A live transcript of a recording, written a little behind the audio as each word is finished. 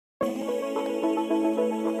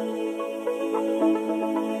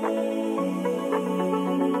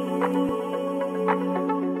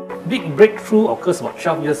big breakthrough occurs about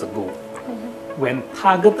 12 years ago when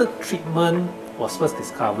targeted treatment was first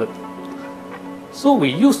discovered. So we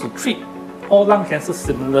used to treat all lung cancer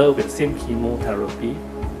similar with same chemotherapy,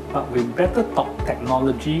 but with better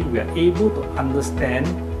technology, we are able to understand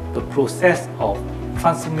the process of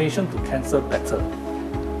transformation to cancer better.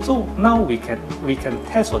 So now we can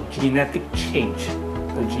test for genetic change,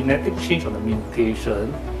 the genetic change of the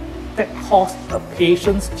mutation that caused a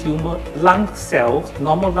patient's tumor lung cells,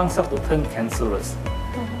 normal lung cells, to turn cancerous.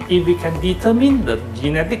 If we can determine the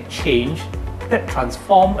genetic change that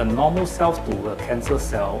transform a normal cells to a cancer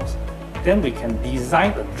cells, then we can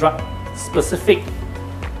design a drug specific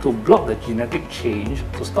to block the genetic change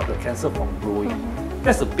to stop the cancer from growing.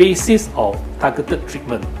 That's the basis of targeted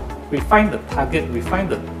treatment. We find the target, we find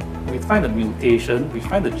the mutation, we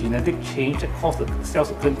find the genetic change that causes the cells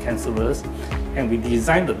to turn cancerous, and we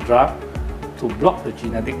design the drug to block the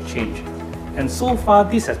genetic change. And so far,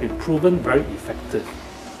 this has been proven very effective.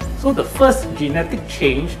 So the first genetic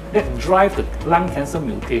change that drives the lung cancer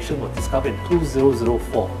mutation was discovered in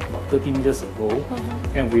 2004, about 13 years ago.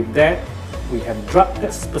 And with that, we have a drug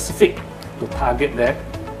that's specific to target that.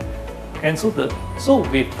 And so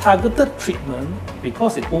with targeted treatment,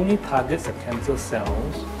 because it only targets the cancer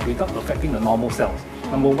cells without affecting the normal cells,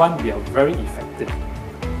 number one, we are very effective.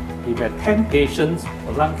 If we have 10 patients,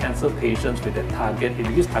 or lung cancer patients with that target, if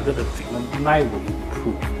we use targeted treatment, 9 will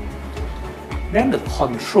improve. Then the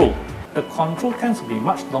control tends to be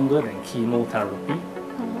much longer than chemotherapy.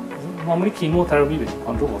 Normally chemotherapy we can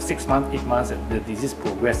control for 6 months, 8 months, and the disease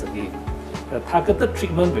progresses again. The targeted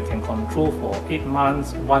treatment we can control for 8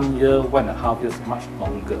 months, 1 year, 1.5 years, much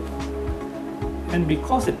longer. And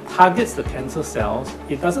because it targets the cancer cells,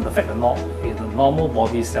 it doesn't affect the normal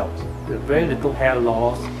body cells. There's very little hair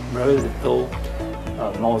loss, very little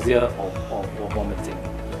nausea or vomiting.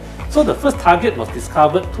 So the first target was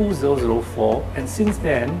discovered 2004, and since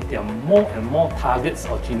then there are more and more targets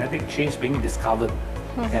of genetic change being discovered,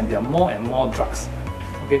 and there are more and more drugs.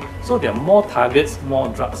 Okay, so there are more targets, more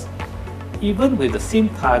drugs. Even with the same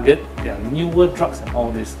target, there are newer drugs and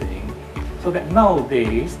all these things. So that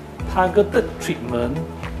nowadays, targeted treatment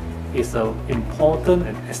is an important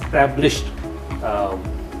and established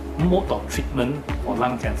mode of treatment for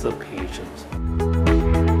lung cancer patients.